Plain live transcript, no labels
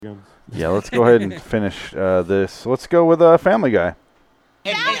Yeah, let's go ahead and finish this. Let's go with Family Guy.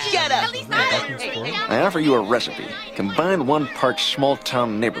 Get up! I offer you a recipe. Combine 1 part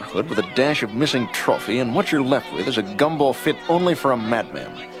small-town neighborhood with a dash of missing trophy, and what you're left with is a gumbo fit only for a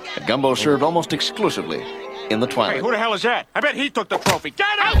madman. A gumbo served almost exclusively in the Twilight. Hey, who the hell is that? I bet he took the trophy. Get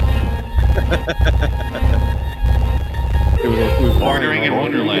out! Bordering in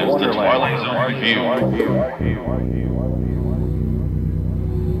Wonderlands, the Twilight Zone review.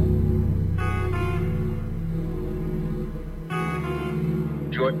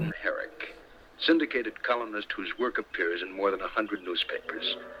 Jordan Herrick, syndicated columnist whose work appears in more than 100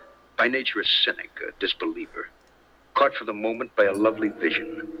 newspapers. By nature a cynic, a disbeliever, caught for the moment by a lovely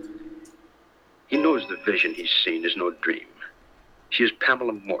vision. He knows the vision he's seen is no dream. She is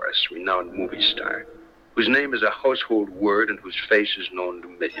Pamela Morris, renowned movie star, whose name is a household word and whose face is known to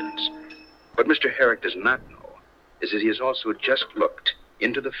millions. What Mr. Herrick does not know is that he has also just looked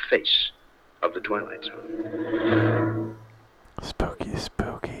into the face of the Twilight Zone. Spooky,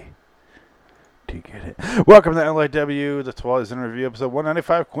 spooky. Do you get it? Welcome to LIW, the Twilight Zone review, episode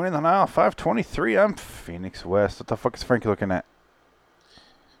 195, Queen of the Nile, 523. I'm Phoenix West. What the fuck is Frankie looking at?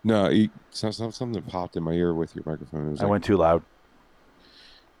 No, something popped in my ear with your microphone. It was I went too loud.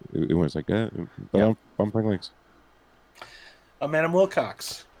 It was like that. Yeah. I'm Frank Links. I'm Adam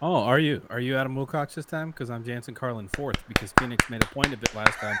Wilcox. Oh, are you? Are you Adam Wilcox this time? Because I'm Jansen Carlin fourth, because Phoenix made a point of it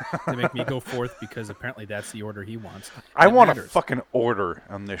last time to make me go fourth, because apparently that's the order he wants. I want matters. a fucking order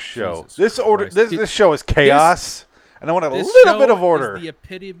on this show. Jesus This show is chaos, and I want a This little show bit of order. is the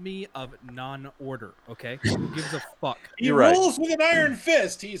epitome of non-order, okay? Who gives a fuck? He You're right. rules with an iron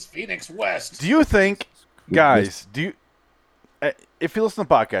fist. He's Phoenix West. Do you think, guys, if you listen to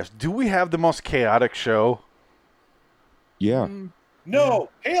the podcast, do we have the most chaotic show? Yeah. No,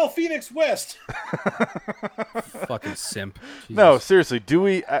 hail Phoenix West. Fucking simp. No, Jesus. seriously, do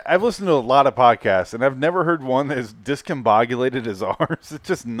we? I've listened to a lot of podcasts, and I've never heard one that is discombobulated as ours. It's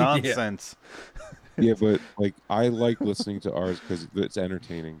just nonsense. Yeah, but like I like listening to ours because it's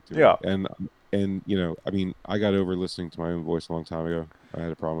entertaining. To Yeah. me. And you know, I mean, I got over listening to my own voice a long time ago. I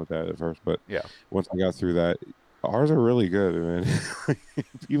had a problem with that at first, but Yeah. once I got through that, ours are really good, man.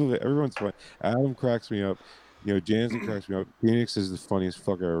 Everyone's fun. Adam cracks me up. You know, Jansen cracks me up. Phoenix is the funniest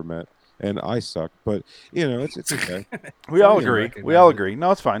fuck I ever met, and I suck. But you know, it's okay. We all Somebody agree. recognize We all it. agree. No,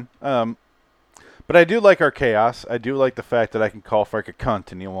 it's fine. But I do like our chaos. I do like the fact that I can call Frank a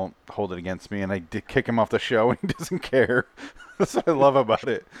cunt and he won't hold it against me, and I did kick him off the show and he doesn't care. That's what I love about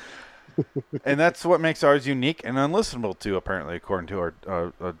it. And that's what makes ours unique and unlistenable too, apparently, according to our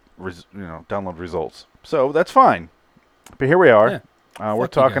download results. So that's fine. But here we are. Yeah. We're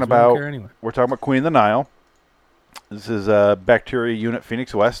Fuck you talking guys. We don't about care anyway. Queen of the Nile. This is Bacteria Unit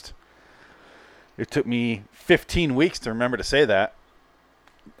Phoenix West. It took me 15 weeks to remember to say that.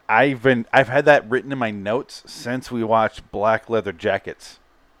 I've had that written in my notes since we watched Black Leather Jackets,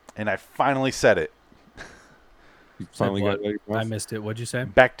 and I finally said it. You finally got ready. I missed it. What'd you say?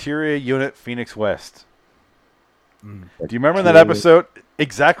 Bacteria Unit Phoenix West. Mm. Do you remember that episode?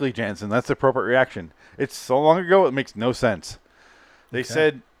 Exactly, Jansen. That's the appropriate reaction. It's so long ago, it makes no sense. They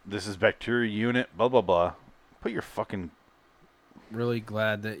said, this is Bacteria Unit, blah, blah, blah. Put your fucking... Really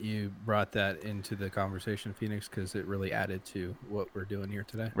glad that you brought that into the conversation, Phoenix, because it really added to what we're doing here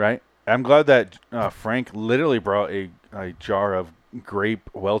today. Right? I'm glad that Frank literally brought a jar of grape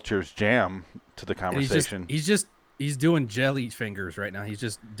Welch's jam to the And conversation. he's doing jelly fingers right now. He's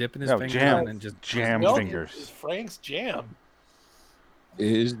just dipping his No, fingers jam. in and just Jam Well, fingers. it's Frank's jam. It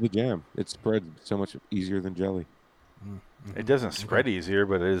is the jam. It spreads so much easier than jelly. It doesn't spread easier,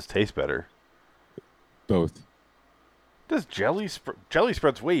 but it does taste better. Both. Does jelly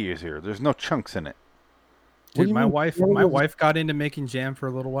spreads way easier? There's no chunks in it. What do Dude, you my mean? wife got into making jam for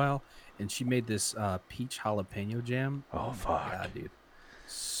a little while, and she made this peach jalapeno jam. Oh, fuck. God, dude,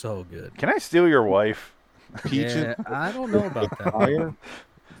 so good. Can I steal your wife? Yeah, I don't know about that. Fire.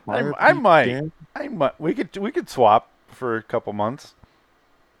 I peach might. jam? I might. We could swap for a couple months.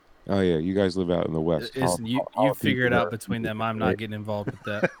 Oh yeah, you guys live out in the west. Listen, you figure it out between them. I'm not getting involved with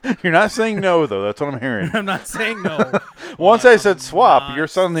that. You're not saying no, though. That's what I'm hearing. I'm not saying no. Once but I said I'm swap, not you're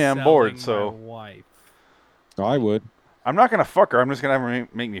suddenly on board. selling So my wife. Oh, I would. I'm not gonna fuck her. I'm just gonna have her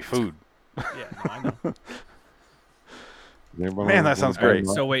make me food. Yeah, no, I know. Man, that sounds great.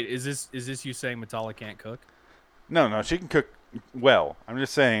 So wait, is this you saying Metallica can't cook? No, she can cook well. I'm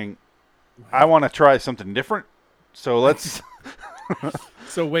just saying, I want to try something different. So let's.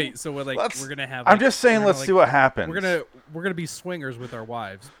 So wait, so we're Let's- gonna have. I'm just saying, we're let's gonna, see what happens. We're gonna be swingers with our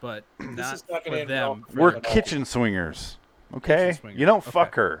wives, but not is not for gonna them. involve- We're Fair enough. kitchen swingers. Okay, Kitchen swingers, you don't okay.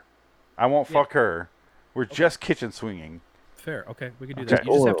 fuck her. I won't Yeah. fuck her. We're just kitchen swinging. Fair. Okay, we can do Okay. that.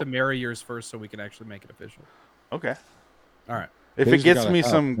 You just have Or- to marry yours first so we can actually make it official. Okay. All right. If They it just gets got a me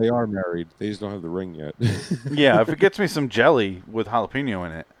house. some, They are married. They just don't have the ring yet. yeah, if it gets me some jelly with jalapeno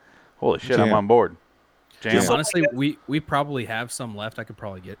in it, holy shit, I'm Jam. on board. Yeah. Jam. So- Honestly, we probably have some left. I could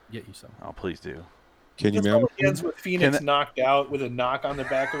probably get you some. Oh, please do. Can you This mail one me? ends with Phoenix Can knocked out with a knock on the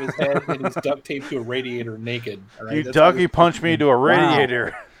back of his head, and he's duct taped to a radiator naked. All right? You That's doggy what punched me to a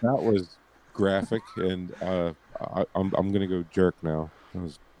radiator. That was graphic, and I'm gonna go jerk now.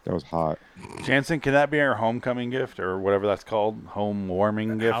 That was hot. Jansen, can that be our homecoming gift or whatever that's called? Home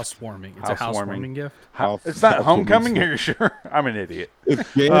warming gift? Housewarming. It's a housewarming gift. It's not House homecoming? warming. Are you sure? I'm an idiot.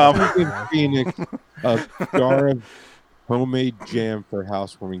 If Jansen and Phoenix a jar of homemade jam for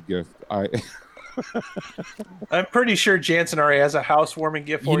housewarming gift, I'm pretty sure Jansen already has a housewarming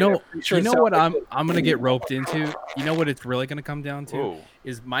gift for You know, I'm pretty sure you it know sounds what like I'm gonna get roped into. You know what it's really gonna come down to Whoa.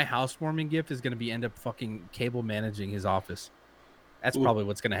 is my housewarming gift is gonna be end up fucking Cable managing his office. That's Ooh. probably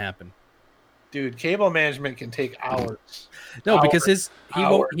what's gonna happen. Dude, cable management can take hours. No, because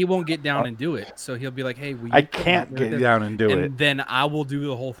Hours. he won't get down and do it. So he'll be like, "Hey, will you I come can't out with get it?" down and do and it. then I will do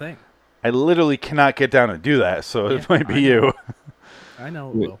the whole thing. I literally cannot get down and do that, so Yeah, it might be I you. I know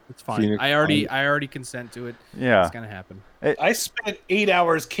it Wait, will. It's fine. Phoenix, I already consent to it. Yeah. It's gonna happen. I spent 8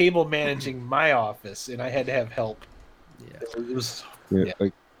 hours cable managing my office, and I had to have help. Yeah. It was yeah,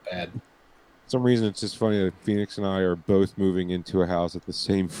 like bad. for some reason, it's just funny that Phoenix and I are both moving into a house at the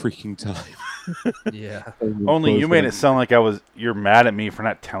same freaking time. Yeah. Only you Both made of it sound like you're mad at me for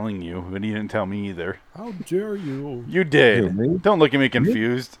not telling you, but you didn't tell me either. How dare you? You did. Who, me? Don't look at me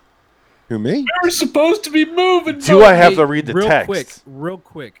confused. Who, me? We're supposed to be moving. Do I have Hey, to read the real text? Real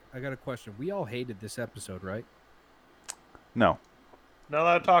quick. I got a question. We all hated this episode, right? No. Not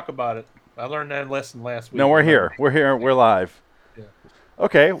allowed to talk about it. I learned that lesson last week. No, we're here. We're here. We're live. Yeah.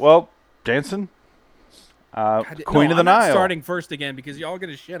 Okay, well, Jansen, Queen of the I'm not Nile. starting first again because y'all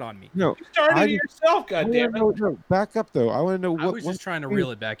gonna shit on me. No. You started I it just- yourself, goddammit. No, back up though. I want to know I what. was what just trying to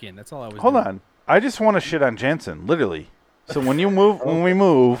reel it back in. That's all I was Hold doing. on. I just want to shit on Jansen, literally. So when we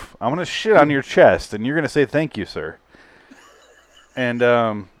move, I'm gonna shit on your chest, and you're gonna say thank you, sir. And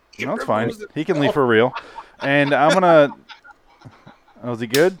it's fine. He can leave for real. And I'm gonna. Oh, is he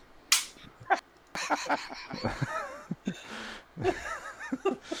good?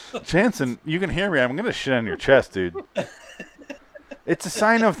 Jansen, you can hear me. I'm gonna shit on your chest, dude. It's a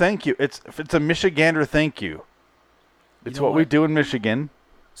sign of thank you. It's a Michigander thank you. It's know what we what? do in Michigan.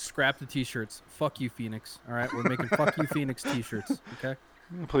 Scrap the t-shirts. Fuck you, Phoenix. All right, we're making fuck you, Phoenix t-shirts. Okay.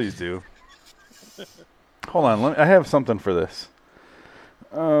 Please do. Hold on, I have something for this.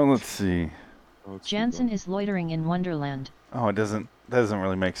 Let's see. Jansen is loitering in Wonderland. Oh, it doesn't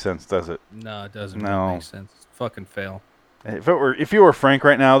really make sense, does it? No, it doesn't No. really make sense. Fucking fail. If you were Frank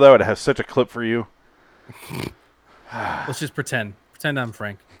right now, though, it has such a clip for you. Let's just pretend. Pretend I'm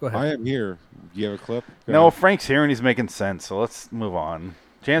Frank. Go ahead. I am here. Do you have a clip? Go No, ahead. Frank's here and he's making sense, so let's move on.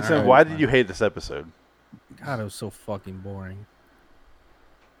 Jansen, All right, why fine. did you hate this episode? God, it was so fucking boring.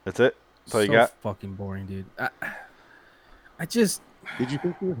 That's it? That's all you So got? fucking boring, dude. I just. Did you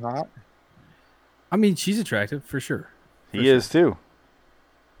think he was hot? I mean, she's attractive for sure. He is, too.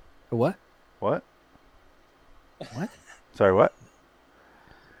 What? What? What? Sorry, what?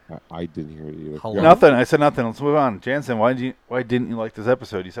 I didn't hear you. Hello? Nothing. I said nothing. Let's move on. Jansen, why didn't you like this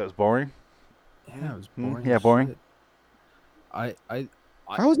episode? You said it was boring? Yeah, it was boring. Yeah, as boring. shit.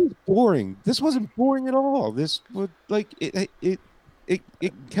 How was it boring? This wasn't boring at all. This was like it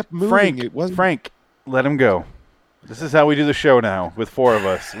kept moving. It wasn't. Frank, let him go. This is how we do the show now with four of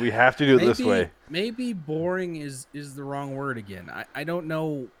us. We have to do it this way. Maybe boring is the wrong word again. I don't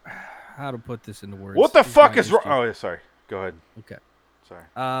know how to put this into words. What the It's fuck not is wrong? used to. Oh, yeah, sorry. Go ahead. Okay. Sorry.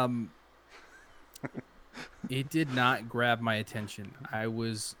 It did not grab my attention. I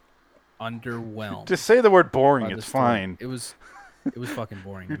was underwhelmed. Just say the word boring. by the It's story. fine. It was fucking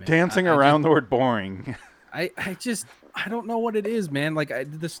boring. You're to me. dancing I around just- the word boring. I don't know what it is, man. Like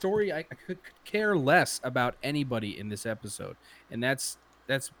the story, I could care less about anybody in this episode, and that's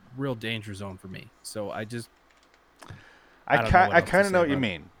real danger zone for me. So I just I don't know what else to kind of say know what you about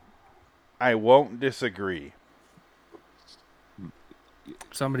it. mean. I won't disagree.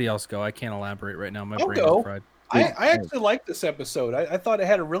 somebody else go. I can't elaborate right now. My I'll brain go. is fried. I actually liked this episode. I thought it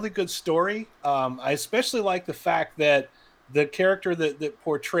had a really good story. I especially like the fact that the character that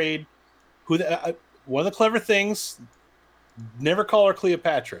portrayed one of the clever things, never call her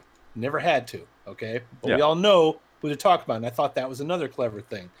Cleopatra. Never had to, okay? But we Yeah. all know who to talk about, and I thought that was another clever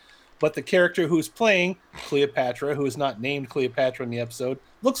thing. But the character who's playing Cleopatra, who is not named Cleopatra in the episode,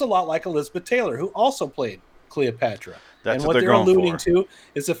 looks a lot like Elizabeth Taylor, who also played Cleopatra. That's and what what they're they're going alluding for. to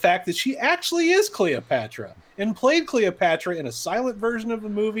is the fact that she actually is Cleopatra and played Cleopatra in a silent version of the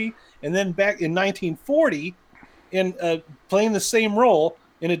movie, and then back in 1940 in playing the same role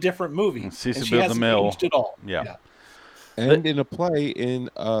in a different movie. And Cecil she B. hasn't DeMille. aged at all. Yeah. And in a play in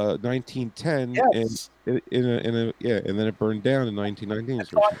 1910, Yes. and and then it burned down in 1919. I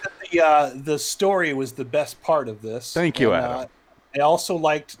thought that the story was the best part of this. Thank you, And, Adam. I also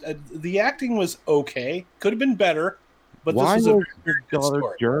liked the acting was okay. Could have been better, but Why this was a was very, very good daughter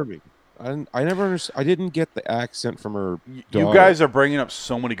story. German? I never understood. I didn't get the accent from her daughter. You guys are bringing up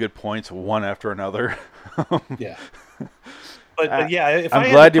so many good points, one after another. Yeah. But yeah, if I'm I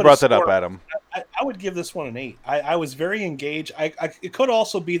had glad to you put a brought that up, score, Adam. I would give this one an 8. I was very engaged. It could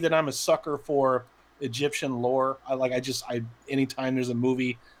also be that I'm a sucker for Egyptian lore. Anytime there's a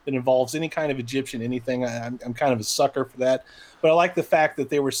movie that involves any kind of Egyptian anything, I'm kind of a sucker for that. But I like the fact that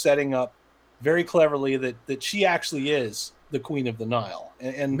they were setting up very cleverly that she actually is the Queen of the Nile.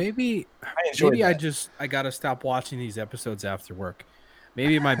 And maybe I enjoyed that. I gotta stop watching these episodes after work.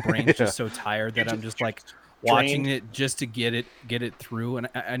 Maybe my brain's just so tired that I'm just like watching it just to get it through, and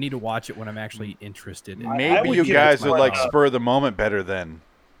I need to watch it when I'm actually interested in it. Maybe you guys would like spur of the moment better then.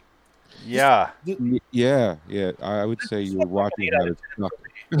 Yeah. Yeah. I would say you were watching that.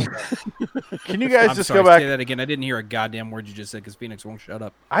 Can you guys I'm just sorry, go back? Say that again. I didn't hear a goddamn word you just said because Phoenix won't shut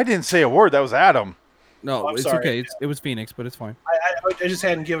up. I didn't say a word. That was Adam. No, I'm it's sorry. okay. It was Phoenix, but it's fine. I just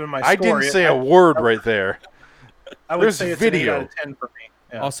hadn't given my score. I didn't say a word right there. I would There's say it's video. an 8 out of 10 for me.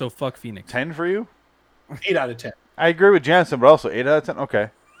 Yeah. Also, fuck Phoenix. 10 for you? 8 out of 10. I agree with Jansen, but also 8 out of 10? Okay.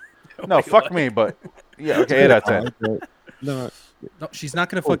 No, Wait, fuck what? me, but yeah, okay, 8 out of 10. No, she's not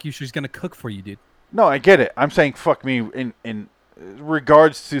gonna fuck you. She's gonna cook for you, dude. No, I get it. I'm saying fuck me in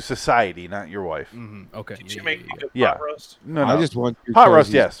regards to society, not your wife. Mm-hmm. Okay. Did you make me good Yeah. pot roast? No, I just want hot because roast,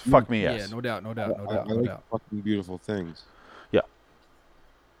 he's yes. beautiful. Fuck me, yes. Yeah, no doubt. I like fucking beautiful things. Yeah.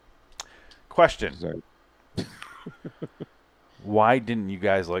 Question. Sorry. Why didn't you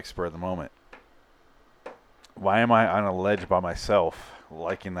guys like Spur of the Moment? Why am I on a ledge by myself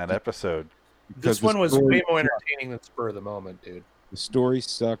liking that episode? Because This one was story- way more entertaining than Spur of the Moment, dude. The story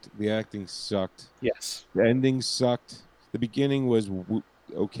sucked. The acting sucked. Yes. The ending sucked. The beginning was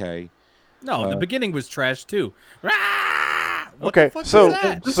okay. No, the beginning was trash too. What Okay, the fuck so was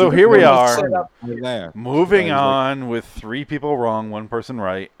that? so here we are, I laughed. moving I was on with 3 people wrong, 1 person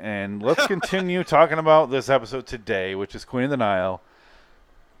right, and let's continue talking about this episode today, which is Queen of the Nile.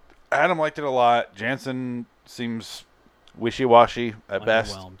 Adam liked it a lot. Jansen seems wishy-washy at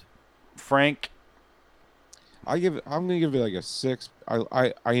best. Underwhelmed. Frank, I'm gonna give it like a 6.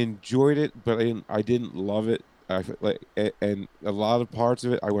 I enjoyed it, but I didn't love it. And a lot of parts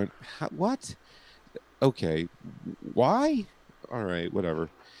of it, I went, what? Okay, why? All right, whatever.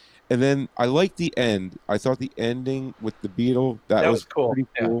 And then I liked the end. I thought the ending with the beetle that was cool. pretty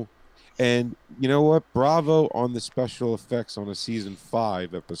Yeah. cool. And you know what? Bravo on the special effects on a season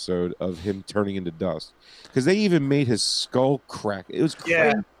 5 episode of him turning into dust, because they even made his skull crack. It was crazy.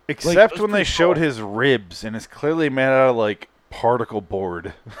 Yeah. except those when they people- showed his ribs, and it's clearly made out of, like, particle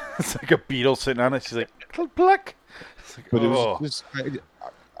board. It's like a beetle sitting on it. She's like, pluck, pluck. It's like, But it oh. was just I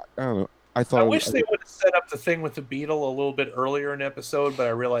don't know. I thought I it wish was, they would have set up the thing with the beetle a little bit earlier in the episode, but I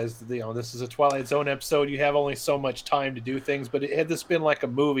realized that, this is a Twilight Zone episode. You have only so much time to do things. But had this been like a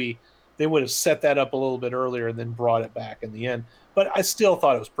movie, they would have set that up a little bit earlier and then brought it back in the end. But I still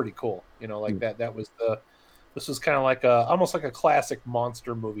thought it was pretty cool. That was this was kind of like almost like a classic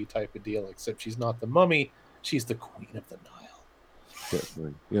monster movie type of deal, except she's not the mummy, she's the Queen of the Nile.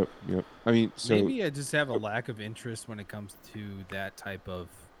 definitely. Yep. I mean, so Maybe I just have a lack of interest when it comes to that type of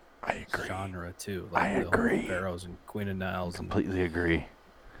I agree. genre too. I the whole agree. Pharaohs and Queen of Niles. Completely agree.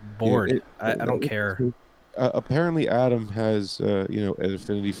 And bored. it- I don't care. apparently Adam has an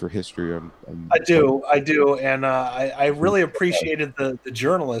affinity for history. I do, and I really appreciated the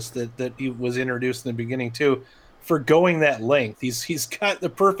journalist that he was introduced in the beginning too, for going that length. He's got the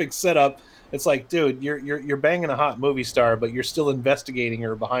perfect setup. It's like, dude, you're banging a hot movie star, but you're still investigating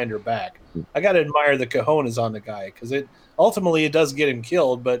her behind her back. I got to admire the cojones on the guy, because it does get him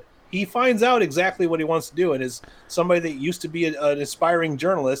killed, but he finds out exactly what he wants to do, and is somebody that used to be an aspiring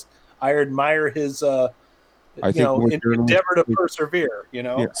journalist. I admire his endeavor to persevere.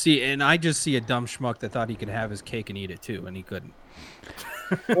 Yeah. See, and I just see a dumb schmuck that thought he could have his cake and eat it too, and he couldn't.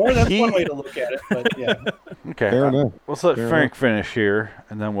 Or that's one way to look at it, but yeah. Okay. Fair enough. Let's let Fair Frank finish here,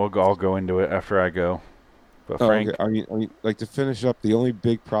 and then I'll go into it after I go. But Frank, Okay. I mean, like, to finish up, the only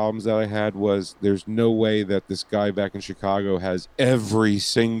big problems that I had was there's no way that this guy back in Chicago has every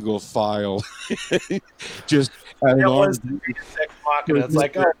single file. Just at an That was arm's the Deus Ex Machina. It's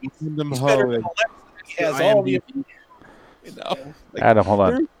like, oh, random he's better hoe. than Alexa. He has all the. You know, like, Adam, hold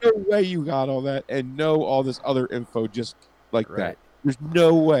on. There's no way you got all that and know all this other info just like Right. that. There's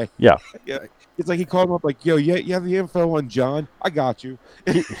no way. Yeah. Yeah. It's like he called him up like, yo, you have the info on John? I got you.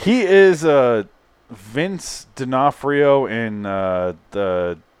 He is Vince D'Onofrio in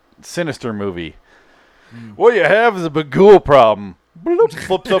the Sinister movie. What you have is a Bagul problem. Bloop,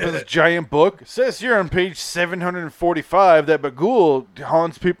 flips up his giant book. Says here on page 745 that Bagul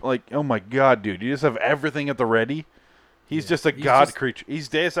haunts people. Like, oh my god, dude. You just have everything at the ready. He's just a god creature. He's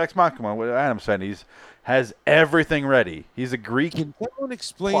Deus Ex Machina, what Adam said. He's has everything ready. He's a Greek Can someone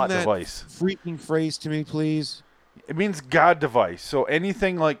explain plot that device. freaking phrase to me, please? It means God device. So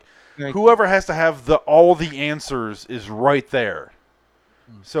anything like Thank whoever has to have all the answers is right there.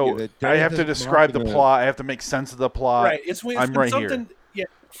 So Yeah, that I have to Deus Ex describe the Machina- plot. I have to make sense of the plot. Right. It's when, I'm right something. here. Yeah,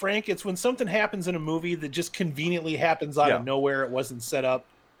 Frank. It's when something happens in a movie that just conveniently happens out of nowhere. It wasn't set up,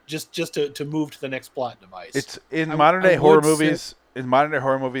 just to move to the next plot device. It's in I modern day would horror say- movies. In modern day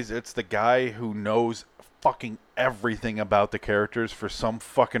horror movies, it's the guy who knows fucking everything about the characters for some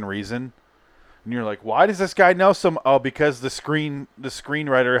fucking reason. And you're like, why does this guy know some? Oh, because the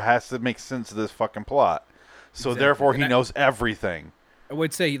screenwriter has to make sense of this fucking plot. So Exactly. therefore, he And knows everything. I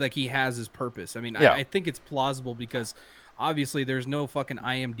would say like he has his purpose. I mean, Yeah. I think it's plausible because obviously there's no fucking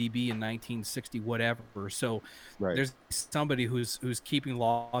IMDb in 1960 whatever. So Right. there's somebody who's keeping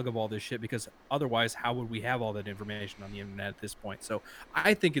log of all this shit because otherwise how would we have all that information on the internet at this point? So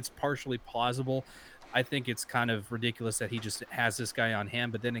I think it's partially plausible. I think it's kind of ridiculous that he just has this guy on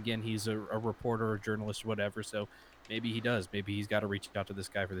hand, but then again, he's a reporter or journalist or whatever. So maybe he does. Maybe he's got to reach out to this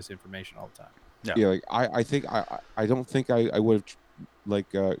guy for this information all the time. Yeah, like I think I don't think I would have like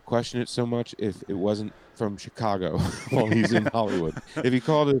questioned it so much if it wasn't from Chicago while he's in Hollywood. If he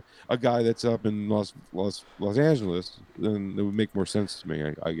called a guy that's up in Los Angeles, then it would make more sense to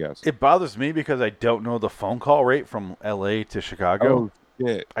me, I guess. It bothers me because I don't know the phone call rate from L.A. to Chicago. Oh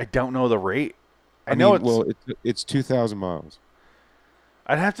shit! I don't know the rate. I mean, know it's. well, it's 2,000 miles.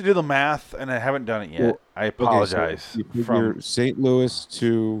 I'd have to do the math, and I haven't done it yet. Well, I Okay, so apologize. you figure From St. Louis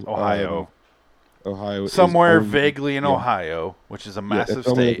to Ohio. Ohio, is somewhere only- vaguely in yeah. Ohio, which is a Yeah, massive it's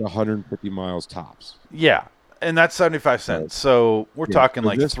only state. like 150 miles tops. Yeah, and that's 75 cents. Right. So we're Yeah, talking so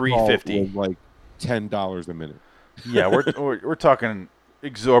like this call $3.50. was like $10 a minute. Yeah, we're talking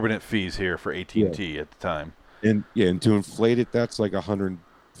exorbitant fees here for AT&T at the time. And to inflate it, that's like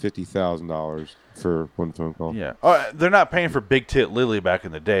 $150,000 for one phone call. Yeah, they're not paying for Big Tit Lily back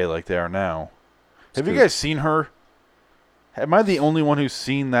in the day like they are now. Have you true. guys seen her? Am I the only one who's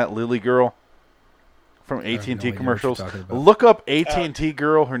seen that Lily girl from have no AT&T idea what commercials? you're talking about. Look up AT&T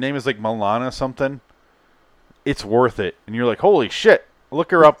girl. Her name is like Milana something. It's worth it, and you're like, holy shit!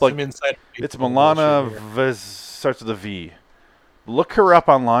 Look her up. Like Some inside it's baseball Milana. bullshit here. Vez, starts with a V. Look her up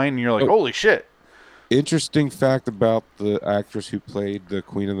online, and you're like, Oh. holy shit! Interesting fact about the actress who played the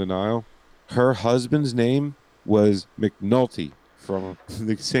Queen of the Nile. Her husband's name was McNulty, from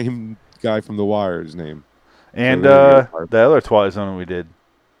the same guy from The Wire's name. And there you go. the other Twilight Zone we did,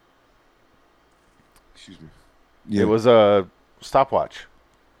 Excuse me. it was a stopwatch,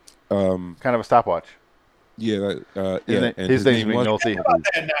 um kind of a stopwatch. yeah His and name's name was- McNulty.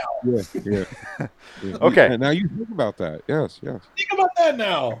 And now, Yeah. Okay. And now you think about that. Yes. think about that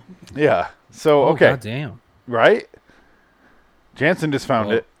now. Yeah. So Oh, okay, goddamn. right? Jansen just found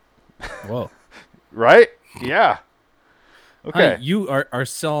Whoa. it, Whoa. right? Yeah. Okay. Honey, you are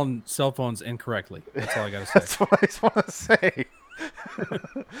selling cell phones incorrectly. That's all I gotta say. That's what I just want to say.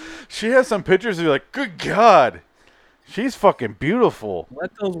 She has some pictures of you like, good God, she's fucking beautiful.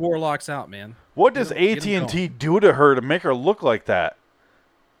 Let those warlocks out, man. What does Get 'em AT&T do to her to make her look like that?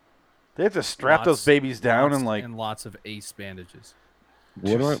 They have to strap those Lots- babies down lots and like and lots of ace bandages.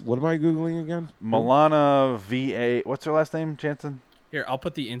 What am I googling again? Milana VA. What's her last name, Jansen? Here, I'll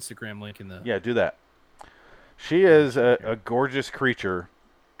put the Instagram link in the. Yeah, do that. She is a gorgeous creature.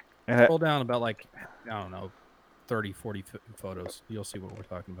 And Scroll down about like, I don't know, 30, 40 photos. You'll see what we're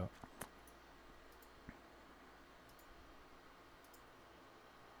talking about.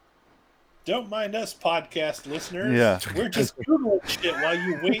 Don't mind us, podcast listeners. Yeah. We're just Googling shit while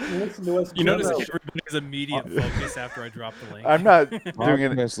you wait and listen to us. You notice Google. everybody's immediate focus after I drop the link. I'm not doing it.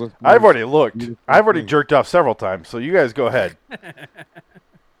 Podcast listeners, I've already looked. beautiful I've already thing. jerked off several times, so you guys go ahead.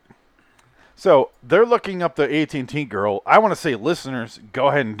 So they're looking up the AT&T girl. I want to say, listeners, go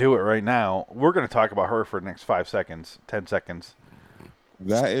ahead and do it right now. We're going to talk about her for the next 5 seconds, 10 seconds.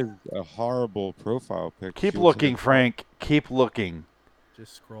 That is a horrible profile pic. Keep She looks looking, like a- Frank. Keep looking.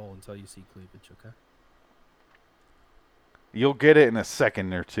 Just scroll until you see cleavage, okay? You'll get it in a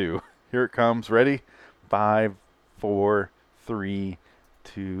second or two. Here it comes. Ready? 5, 4, 3,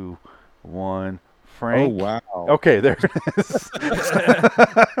 2, 1. Frank. Oh, wow. Okay, there it is.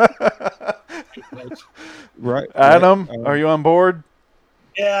 Right. Adam, are you on board?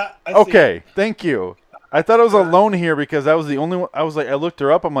 Yeah. Okay, thank you. I thought I was alone here because that was the only one. I was like, I looked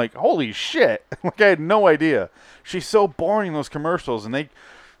her up. I'm like, holy shit. Like, I had no idea. She's so boring in those commercials, and they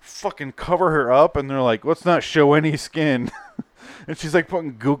fucking cover her up, and they're like, let's not show any skin. And she's like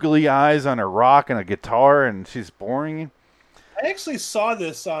putting googly eyes on a rock and a guitar, and she's boring. I actually saw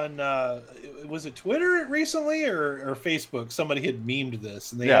this on, was it Twitter recently or Facebook? Somebody had memed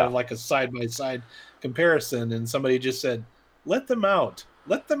this, and they had like a side-by-side comparison, and somebody just said, let them out.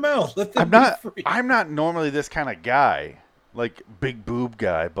 Let them out. Let them be free. I'm not normally this kind of guy, like big boob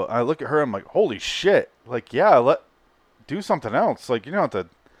guy, but I look at her, I'm like, holy shit. Like, yeah, do something else. Like, you don't have to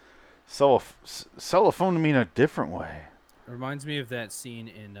sell a phone to me in a different way. It reminds me of that scene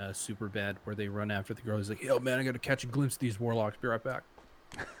in Superbad where they run after the girl. He's like, yo, man, I got to catch a glimpse of these warlocks. Be right back.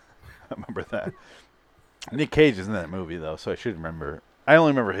 I remember that. Nick Cage is in that movie, though, so I should remember. I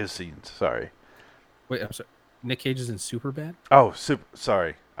only remember his scenes. Sorry. Wait, I'm sorry. Nick Cage is in Superbad? Oh,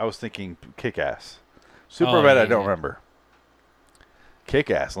 sorry. I was thinking Kick-Ass. Superbad, I don't remember.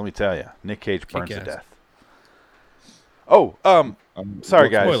 Kick-Ass, let me tell you. Nick Cage burns to death. Oh, sorry,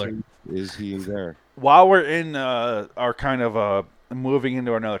 guys. Spoiler. Is he there? While we're in our kind of moving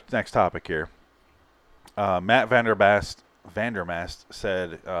into our next topic here, Matt Vandermast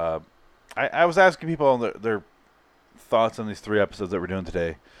said, I was asking people their thoughts on these 3 episodes that we're doing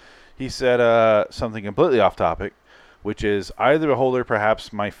today. He said something completely off topic, which is Eye of the Beholder,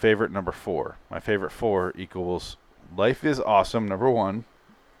 perhaps my favorite number 4. My favorite 4 equals Life is Awesome, number 1.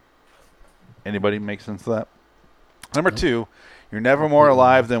 Anybody make sense of that? Number 2, You're Never More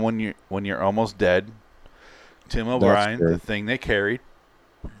Alive Than When You're Almost Dead. Tim O'Brien, The Thing They Carried.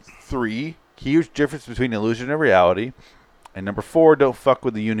 3, Huge Difference Between Illusion and Reality. And number 4, Don't Fuck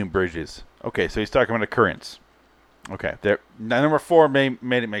With the Union Bridges. Okay, so he's talking about occurrence. Okay, number 4 made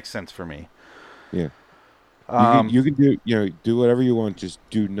it make sense for me. Yeah. You can do whatever you want. Just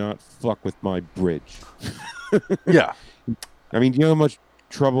do not fuck with my bridge. Yeah. I mean, you know how much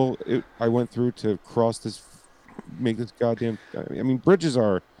trouble I went through to make this goddamn. I mean, bridges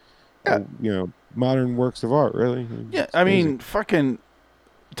are, modern works of art, really. Yeah, I mean, fucking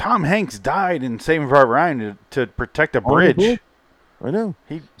Tom Hanks died in Saving Private Ryan to protect a bridge. I know.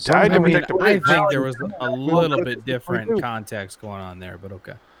 He died to protect a bridge. I think there was a little bit different context going on there, but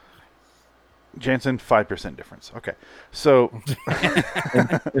okay. Jansen, 5% difference. Okay, so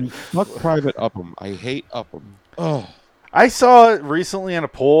and fuck Private Upham. I hate Upham. Oh, I saw it recently on a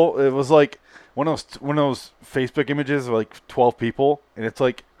poll. It was like one of those Facebook images of like 12 people, and it's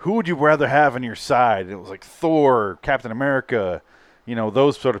like, who would you rather have on your side? And it was like Thor, Captain America,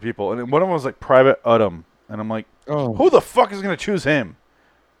 those sort of people. And one of them was like Private Upham, and I'm like, who the fuck is gonna choose him?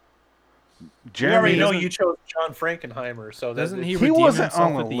 Jeremy, you already know you chose John Frankenheimer, so doesn't he wasn't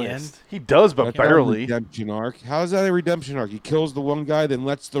on the list. He does, but barely. Redemption arc. How's that a redemption arc? He kills the one guy, then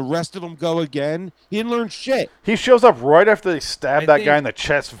lets the rest of them go again. He didn't learn shit. He shows up right after they stab that guy in the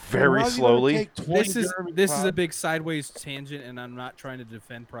chest very slowly. This is a big sideways tangent, and I'm not trying to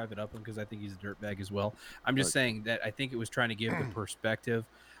defend Private Upham because I think he's a dirtbag as well. I'm just saying that I think it was trying to give the perspective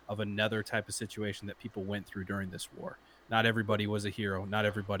of another type of situation that people went through during this war. Not everybody was a hero. Not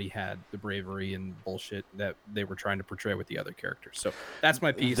everybody had the bravery and bullshit that they were trying to portray with the other characters. So that's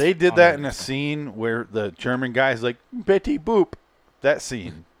my piece. They did that in a scene where the German guy's like, Betty Boop. That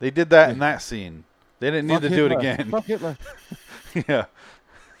scene. They did that in that scene. They didn't need to do it again. Fuck Hitler. Yeah.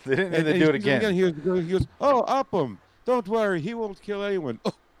 They didn't need to do it again. He goes, Upham. Don't worry. He won't kill anyone.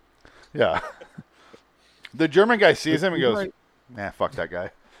 Oh. Yeah. The German guy sees him and goes, nah, fuck that guy.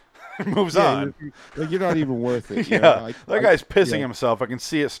 Moves on. You're not even worth it. That guy's pissing himself. I can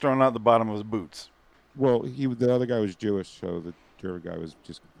see it strewn out the bottom of his boots. Well, the other guy was Jewish, so the German guy was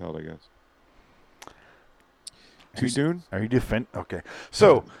just compelled, I guess. Too soon? Are you defend? Okay.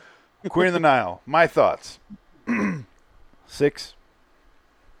 So, Queen of the Nile. My thoughts. 6.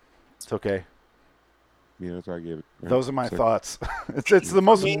 It's okay. Yeah, that's what I gave it. Right? Those are my thoughts. It's the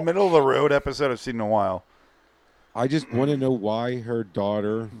most middle of the road episode I've seen in a while. I just want to know why her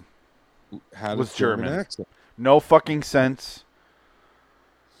daughter had a German accent. No fucking sense.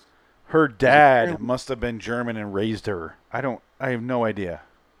 Her dad must have been German and raised her. I have no idea.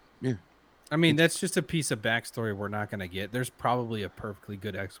 Yeah. I mean, that's just a piece of backstory we're not going to get. There's probably a perfectly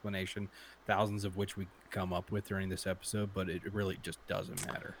good explanation, thousands of which we come up with during this episode, but it really just doesn't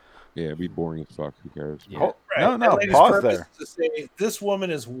matter. Yeah, it'd be boring as fuck. Who cares? Yeah. Oh, right. No, pause there. To say, this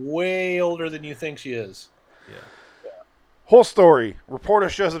woman is way older than you think she is. Yeah. Whole story. Reporter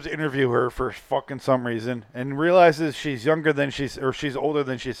shows up to interview her for fucking some reason and realizes she's younger than she's older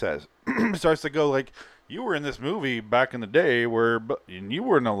than she says. Starts to go like, you were in this movie back in the day and you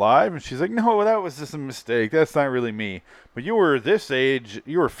weren't alive. And she's like, no, that was just a mistake. That's not really me. But you were this age.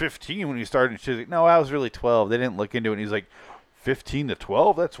 You were 15 when you started. And she's like, no, I was really 12. They didn't look into it. And he's like, 15 to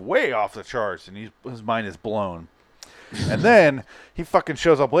 12? That's way off the charts. And his mind is blown. And then he fucking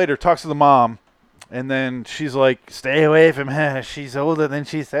shows up later, talks to the mom. And then she's like, stay away from her. She's older than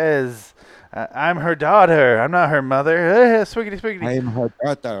she says. I'm her daughter. I'm not her mother. Swiggity, swiggity. I am her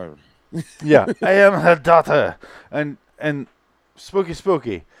daughter. Yeah, I am her daughter. And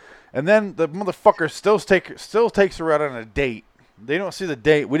spooky. And then the motherfucker still takes her out on a date. They don't see the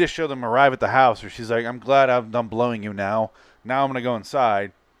date. We just show them arrive at the house where she's like, I'm glad I'm done blowing you now. Now I'm going to go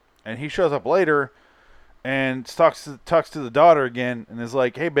inside. And he shows up later and talks to the daughter again and is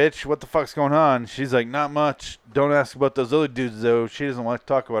like, hey, bitch, what the fuck's going on? She's like, not much. Don't ask about those other dudes, though. She doesn't want to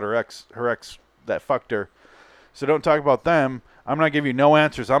talk about her ex that fucked her. So don't talk about them. I'm not going to give you no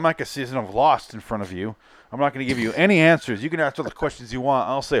answers. I'm like a season of Lost in front of you. I'm not going to give you any answers. You can ask all the questions you want.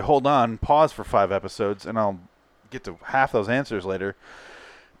 I'll say, hold on, pause for 5 episodes, and I'll get to half those answers later.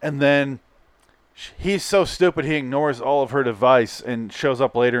 And then he's so stupid he ignores all of her advice and shows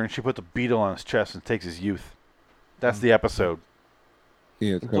up later, and she puts a beetle on his chest and takes his youth. That's the episode.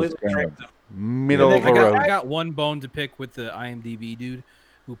 Yeah, it's middle of the road. I got one bone to pick with the IMDb dude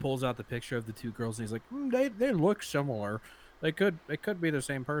who pulls out the picture of the two girls, and he's like, they look similar. It could be the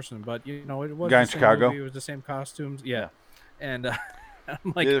same person, but it was guy in the same Chicago. movie, it was the same costumes. Yeah, and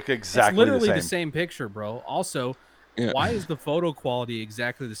I'm like, they look exactly it's literally the the same. same picture, bro. Also, why is the photo quality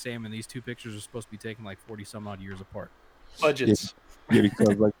exactly the same? And these two pictures are supposed to be taken like 40 some odd years apart. Budgets. Yeah,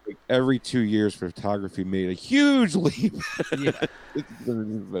 because like every 2 years, photography made a huge leap. Yeah, it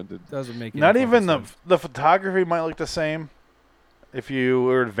doesn't make not even the photography might look the same if you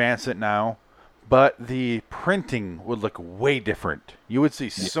were to advance it now. But the printing would look way different. You would see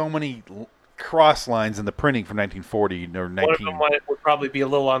so many cross lines in the printing from 1940 or 19. One of them would probably be a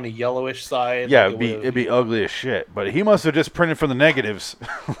little on the yellowish side. Yeah, like it'd be ugly as shit. But he must have just printed from the negatives.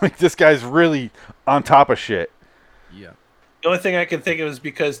 Like, this guy's really on top of shit. Yeah. The only thing I can think of is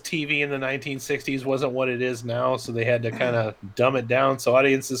because TV in the 1960s wasn't what it is now, so they had to kind of dumb it down so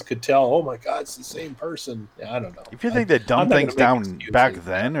audiences could tell, oh my God, it's the same person. Yeah, I don't know. If you think they dumbed things down back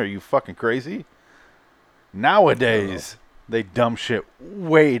then, are you fucking crazy? Nowadays, they dumb shit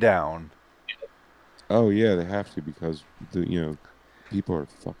way down. Oh yeah, they have to because people are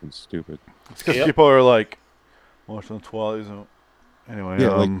fucking stupid. It's because people are like watching the Twilight Zone. Anyway,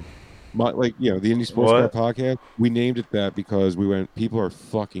 yeah, the Indie Sports Car Podcast. We named it that because we went. People are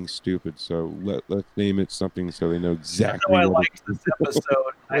fucking stupid. So let's name it something so they know exactly. I liked this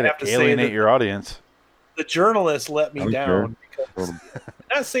episode. I have to alienate say your audience. The journalist let me down. Because I'm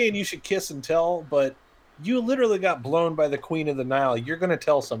not saying you should kiss and tell, but you literally got blown by the Queen of the Nile. You're going to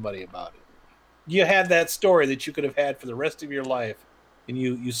tell somebody about it. You had that story that you could have had for the rest of your life, and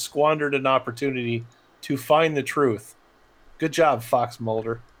you squandered an opportunity to find the truth. Good job, Fox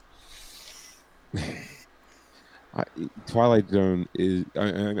Mulder. Twilight Zone is.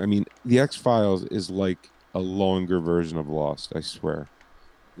 I mean, the X-Files is like a longer version of Lost. I swear.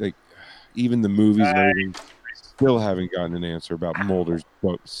 Like, even the movies and everything still haven't gotten an answer about Mulder's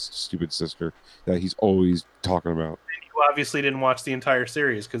stupid sister that he's always talking about. You obviously didn't watch the entire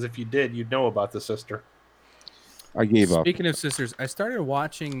series, because if you did, you'd know about the sister. I gave up. Speaking of sisters, I started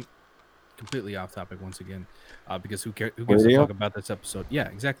watching, completely off topic once again, because who gives a fuck about this episode? Yeah,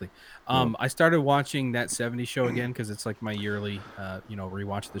 exactly. I started watching that 70s show again because it's like my yearly,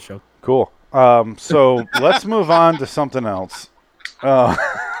 rewatch of the show. Cool. So let's move on to something else.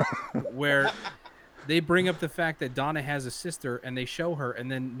 Where they bring up the fact that Donna has a sister, and they show her, and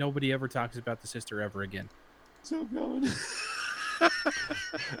then nobody ever talks about the sister ever again. Still going.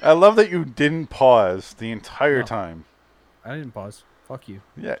 I love that you didn't pause the entire time. I didn't pause. Fuck you.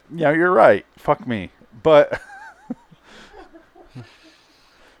 Yeah, you're right. Fuck me. But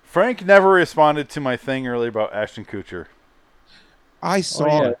Frank never responded to my thing earlier about Ashton Kutcher. I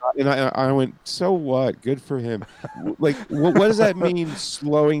saw it, and I went, so what? Good for him. Like, what does that mean,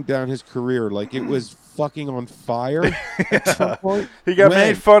 slowing down his career? Like, it was fucking on fire at some point? He got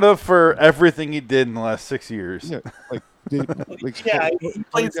made fun of for everything he did in the last 6 years. Yeah, he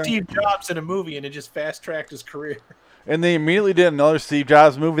played Steve Jobs in a movie, and it just fast-tracked his career. And they immediately did another Steve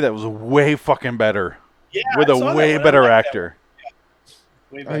Jobs movie that was way fucking better. Yeah, with a way better actor.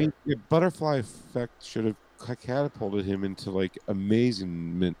 Way better. I mean, the Butterfly Effect should have catapulted him into like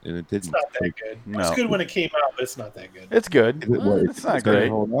amazement, and it didn't. It's not that good. No. It was good when it came out, but it's not that good. It's good. Is it, It's not great.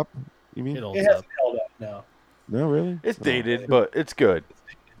 Hold up? You mean It hasn't held up. No. No, really. It's dated, but it's good.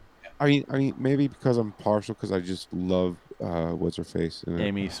 I mean, maybe because I'm partial, because I just love what's her face?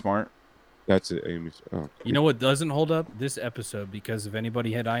 Amy Smart. That's it, Amy. Oh, You know what doesn't hold up? This episode, because if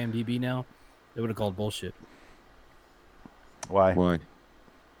anybody had IMDb now, they would have called bullshit. Why? Why?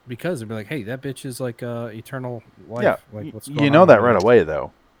 Because they'd be like, "Hey, that bitch is like eternal life." Yeah, Like, what's you going know on that here? right away,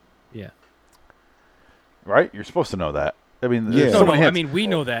 though. Yeah. Right? You're supposed to know that. I mean, Yeah. there's No, so no. many I hints. mean, we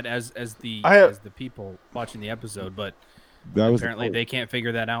know that as the I have- as the people watching the episode, but That was the apparently point. they can't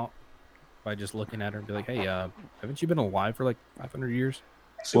figure that out by just looking at her and be like, "Hey, haven't you been alive for like 500 years?"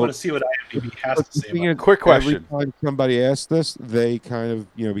 I just want to see what IMDb has But to the say thing about is, Quick question. Every time somebody asks this, they kind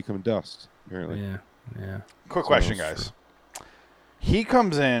of become dust. Apparently. Yeah. Quick So question, that's guys. He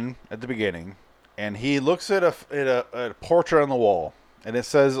comes in at the beginning, and he looks at a portrait on the wall, and it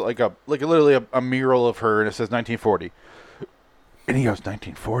says literally a mural of her, and it says 1940. And he goes,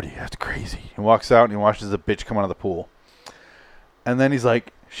 1940? That's crazy. He walks out and he watches the bitch come out of the pool, and then she's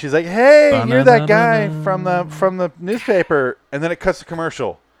like, "Hey, you're that guy from the newspaper." And then it cuts to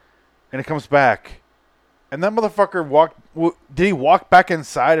commercial, and it comes back, and that motherfucker did he walk back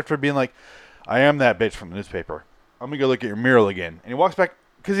inside after being like, "I am that bitch from the newspaper. I'm gonna go look at your mural again." And he walks back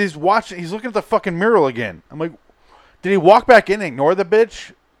because he's looking at the fucking mural again. I'm like, did he walk back in and ignore the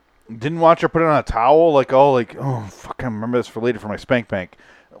bitch? Didn't watch her put it on a towel? Oh, fuck, I remember this for later for my spank bank.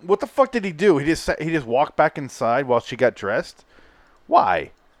 What the fuck did he do? He just walked back inside while she got dressed?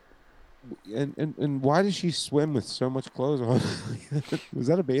 Why? And why does she swim with so much clothes on? Was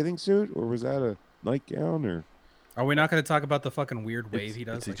that a bathing suit, or was that a nightgown, or? Are we not going to talk about the fucking weird wave he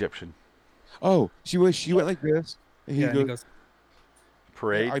does? It's Egyptian. Oh, she went like this. And Yeah, and he goes,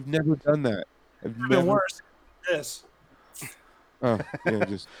 Parade. I've never done that. I've the never. worst. This. Oh, yeah,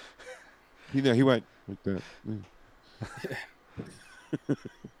 just he went like that.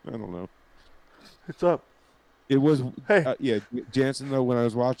 I don't know. What's up? It was Hey. yeah, Jansen though. When I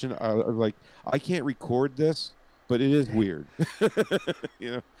was watching, I was like, I can't record this, but it is weird.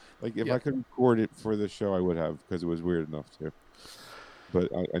 Like if I could record it for the show, I would have, because it was weird enough too. But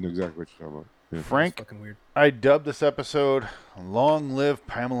I know exactly what you're talking about. Yeah. Frank, fucking weird. I dubbed this episode "Long Live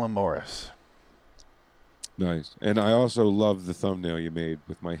Pamela Morris." Nice, and I also love the thumbnail you made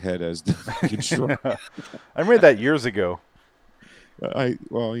with my head as the fucking shrub. I made that years ago. I'm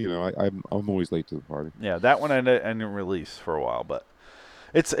always late to the party. Yeah, that one I didn't release for a while, but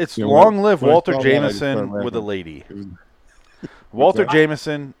it's Yeah, Long Live when I Walter saw that, I just started Jameson with a laughing. lady. It was- Walter that?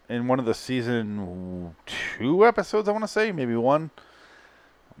 Jameson in one of the season 2 episodes, I want to say, maybe 1.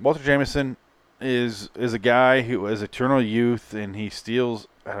 Walter Jameson is a guy who is eternal youth, and he steals.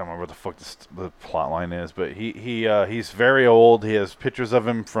 I don't remember what the fuck the plot line is, but he's very old. He has pictures of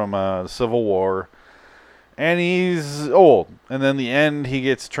him from the Civil War, and he's old. And then the end, he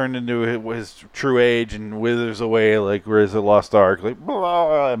gets turned into his true age and withers away like Raiders of the Lost Ark, like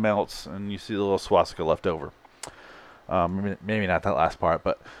blah, it melts, and you see the little swastika left over. Maybe not that last part,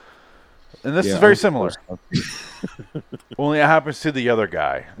 but and this is very similar. Only it happens to the other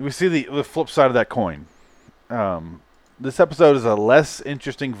guy. We see the flip side of that coin. This episode is a less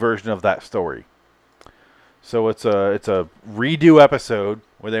interesting version of that story. So it's a redo episode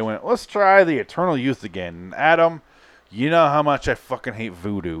where they went, let's try the Eternal Youth again. And Adam, you know how much I fucking hate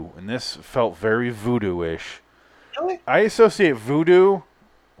voodoo, and this felt very voodoo-ish. Really? I associate voodoo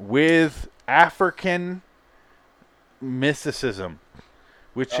with African mysticism,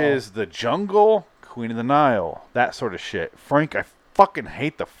 which is the jungle, Queen of the Nile, that sort of shit. Frank, I fucking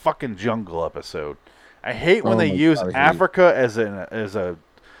hate the fucking jungle episode. I hate when Oh they my use God, I hate Africa as a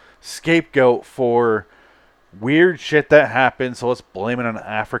scapegoat for weird shit that happened, so let's blame it on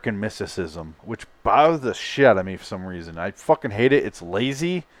African mysticism, which bothers the shit out of me for some reason. I fucking hate it. It's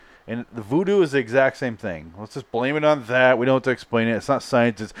lazy. And the voodoo is the exact same thing. Let's just blame it on that. We don't have to explain it. It's not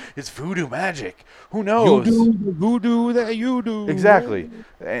science. It's voodoo magic. Who knows? You do the voodoo that you do. Exactly.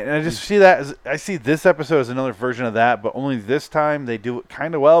 And I just see that I see this episode as another version of that, but only this time they do it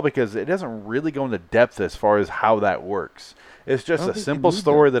kind of well because it doesn't really go into depth as far as how that works. It's just I don't a think you simple need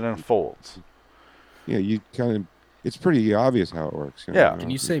story that unfolds. Yeah, you kind of. It's pretty obvious how it works. Yeah. Can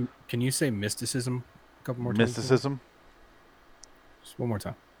you say mysticism a couple more times? Mysticism? Just one more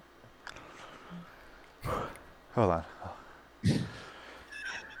time. Hold on.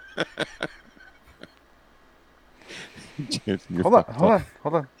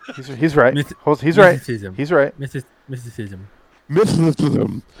 Hold on. He's right. He's right. Mysticism. He's right. Mysticism.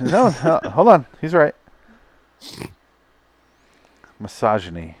 Mysticism. No, hold on. He's right.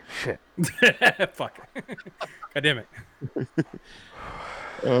 Misogyny. Shit. Fuck. God damn it.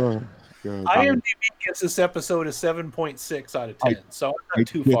 God. IMDb gives this episode a 7.6 out of 10, so I'm not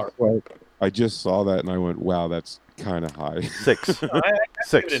too far. I just saw that and I went, "Wow, that's kind of high." 6. I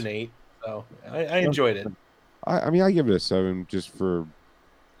 6. give it an 8, so I enjoyed it. I mean, I give it a 7 just for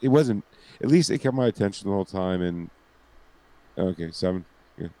it wasn't. At least it kept my attention the whole time. And okay, 7,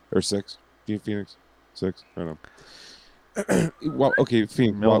 yeah, or 6. Phoenix, 6. I don't know. Well, okay,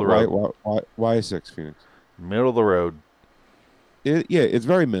 Phoenix. Why 6, Phoenix? Middle of the road. Yeah, it's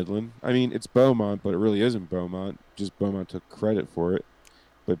very Midland. I mean, it's Beaumont, but it really isn't Beaumont. Just Beaumont took credit for it,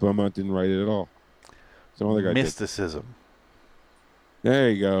 but Beaumont didn't write it at all. Some other guy Mysticism. did. There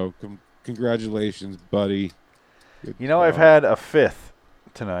you go. Congratulations, buddy. Good You know, I've job. had a 5th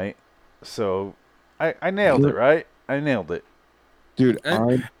tonight, so I nailed it, right? I nailed it. Dude,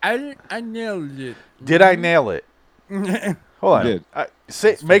 I nailed it. Did I nail it? Hold on. did.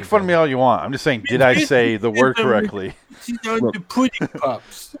 Make fun of me all you want. I'm just saying, did I say the word correctly? The pudding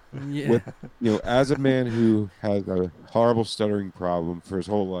pups. Yeah. With, as a man who has a horrible stuttering problem for his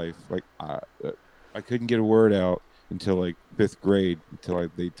whole life, like I couldn't get a word out until like 5th grade, until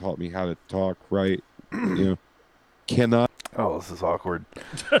they taught me how to talk right. Cannot. Oh, this is awkward.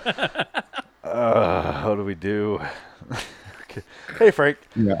 How do we do? Okay. Hey, Frank.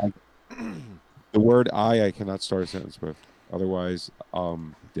 Yeah. The word I cannot start a sentence with. Otherwise,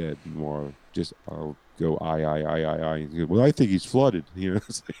 dead. More just I'll go I. Well, I think he's flooded. Yeah.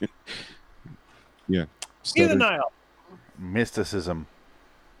 In the Stutter. Nile. Mysticism.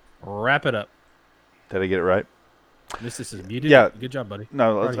 Wrap it up. Did I get it right? Mysticism. You did. Yeah. Good job, buddy.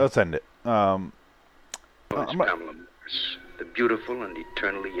 No, let's end it. It's Pamela Morris, the beautiful and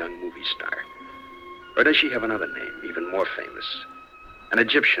eternally young movie star. Or does she have another name, even more famous? An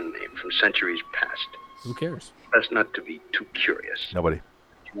Egyptian name from centuries past. Who cares? Best not to be too curious. Nobody.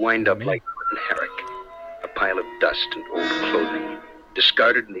 You wind up like Jordan Herrick, a pile of dust and old clothing,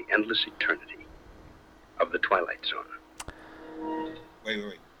 discarded in the endless eternity of the Twilight Zone.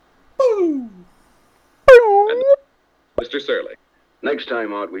 Wait. Mr. Surley. Next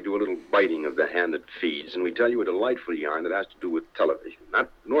time out, we do a little biting of the hand that feeds, and we tell you a delightful yarn that has to do with television.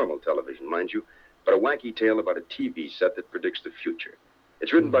 Not normal television, mind you, but a wacky tale about a TV set that predicts the future.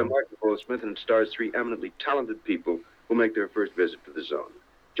 It's written by Martin Goldsmith, and it stars 3 eminently talented people who make their first visit to the Zone.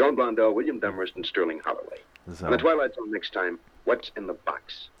 Joan Blondell, William Demarest, and Sterling Holloway. On the Twilight Zone next time, what's in the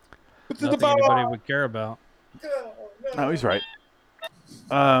box? Nothing anybody would care about. No, he's right.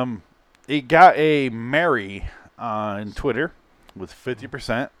 It got a Mary on Twitter with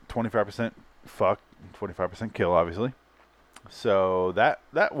 50%, 25% fuck, 25% kill, obviously. So that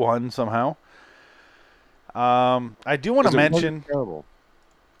won somehow. I do want to mention.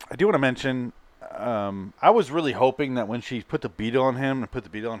 I was really hoping that when she put the beetle on him and put the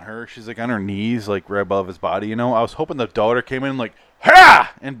beetle on her, she's like on her knees, like right above his body. I was hoping the daughter came in like,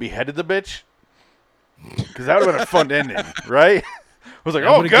 ha! And beheaded the bitch. Because that would have been a fun ending, right? I was like,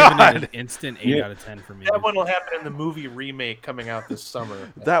 oh, God. An instant 8 out of 10 for me. That one will happen in the movie remake coming out this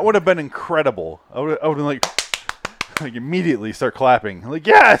summer. That would have been incredible. I would have like immediately start clapping. Like,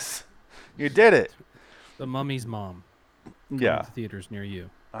 yes! You did it. The Mummy's Mom. Yeah. To theaters near you.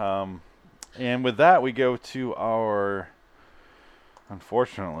 And with that, we go to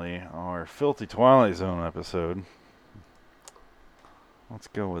unfortunately, our Filthy Twilight Zone episode. Let's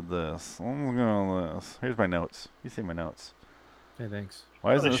go with this. Here's my notes. You see my notes. Hey, thanks.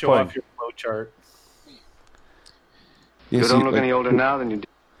 Why isn't this show playing? off your flow chart? You don't look any older now than you did.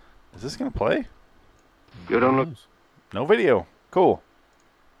 Is this going to play? You don't look... No video. Cool.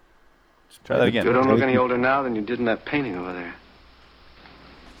 Try that again. You don't look any older now than you did in that painting over there.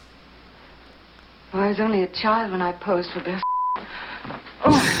 Well, I was only a child when I posed for Beth. Oh, I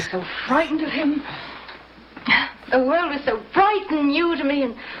was so frightened of him. The world was so bright and new to me,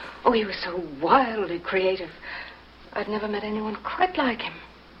 and oh, he was so wildly creative. I'd never met anyone quite like him.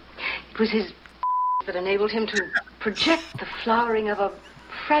 It was his that enabled him to project the flowering of a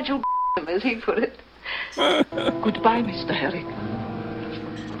fragile as he put it. Goodbye, Mr. Herrick.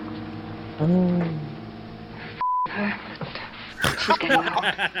 Her, but she's getting old.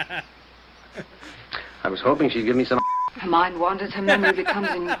 I was hoping she'd give me some... Her mind wanders, her memory becomes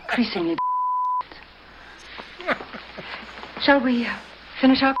increasingly... Shall we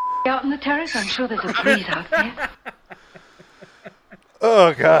finish our out on the terrace? I'm sure there's a breeze out there.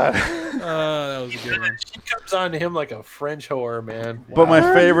 Oh, God. That was a good one. She comes on to him like a French whore, man. But my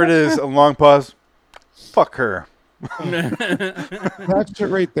favorite is a long pause. Fuck her. That shit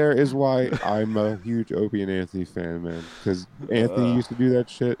right there is why I'm a huge Opie and Anthony fan, man. Because Anthony used to do that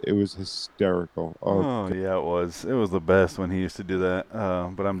shit. It was hysterical. Oh, yeah, it was. It was the best when he used to do that.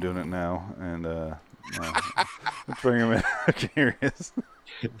 But I'm doing it now. And no. Let's bring him in. Curious.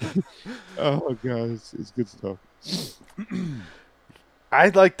 Oh god, it's good stuff. I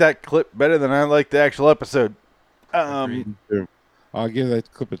like that clip better than I like the actual episode. I'll give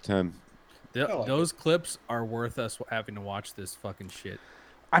that clip a 10. Those clips are worth us having to watch this fucking shit.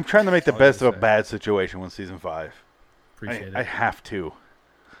 I'm trying to make the best of a bad situation with season 5. Appreciate it. I have to.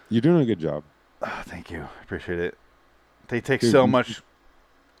 You're doing a good job. Oh, thank you. I appreciate it. They take so much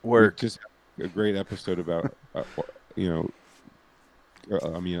work. Just a great episode about,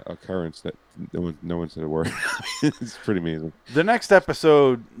 occurrence that no one said a word. It's pretty amazing. The next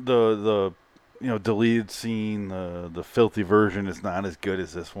episode, the deleted scene, the filthy version is not as good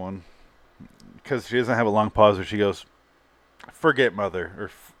as this one because she doesn't have a long pause where she goes, "Forget mother" or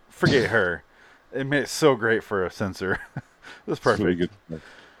 "Forget her." It made it so great for a censor. It was perfect. Really good.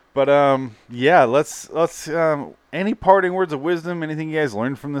 But yeah, let's any parting words of wisdom? Anything you guys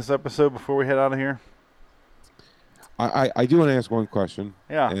learned from this episode before we head out of here? I do want to ask one question.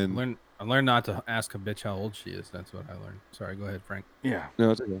 Yeah. And I learned not to ask a bitch how old she is. That's what I learned. Sorry, go ahead, Frank. Yeah.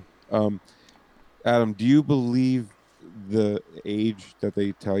 No, it's okay. Adam, do you believe the age that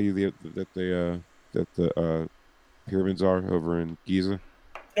they tell you that the pyramids are over in Giza?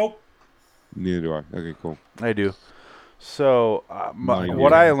 Nope. Neither do I. Okay, cool. I do. So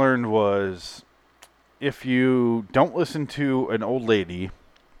what I learned was if you don't listen to an old lady,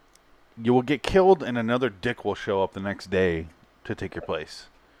 you will get killed and another dick will show up the next day to take your place.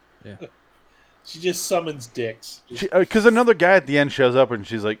 Yeah. She just summons dicks. Because another guy at the end shows up and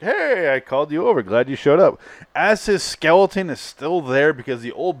she's like, "Hey, I called you over. Glad you showed up." As his skeleton is still there because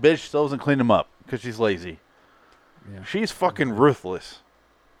the old bitch still doesn't clean him up because she's lazy. Yeah. She's fucking ruthless.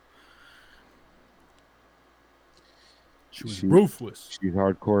 She's ruthless. She's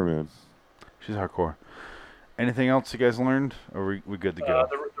hardcore, man. She's hardcore. Anything else you guys learned? Or are we good to go?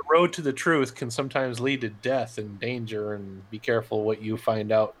 The road to the truth can sometimes lead to death and danger, and be careful what you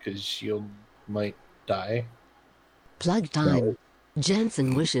find out because you might die. Plug time.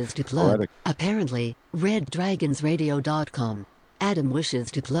 Jensen wishes to plug. Poetic. Apparently, RedDragonsRadio.com. Adam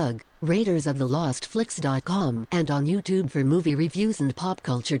wishes to plug RaidersOfTheLostFlix.com and on YouTube for movie reviews and pop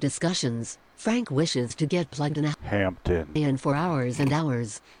culture discussions. Frank wishes to get plugged in Hampton. And for hours and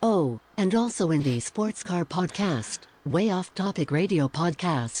hours. Oh, and also in the Sports Car Podcast, Way Off Topic Radio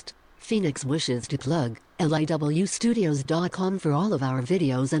Podcast. Phoenix wishes to plug LIWstudios.com for all of our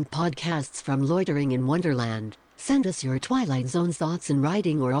videos and podcasts from Loitering in Wonderland. Send us your Twilight Zone thoughts in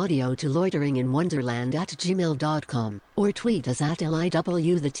writing or audio to loiteringinwonderland@gmail.com or tweet us at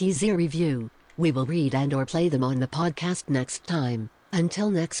LIWTheTZReview. We will read and or play them on the podcast next time.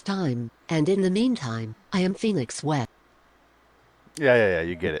 Until next time, and in the meantime, I am Phoenix Wet. Yeah,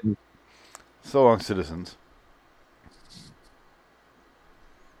 you get it. So long, citizens.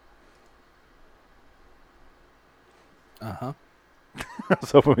 Uh-huh. I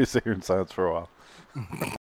was hoping we sit here in silence for a while.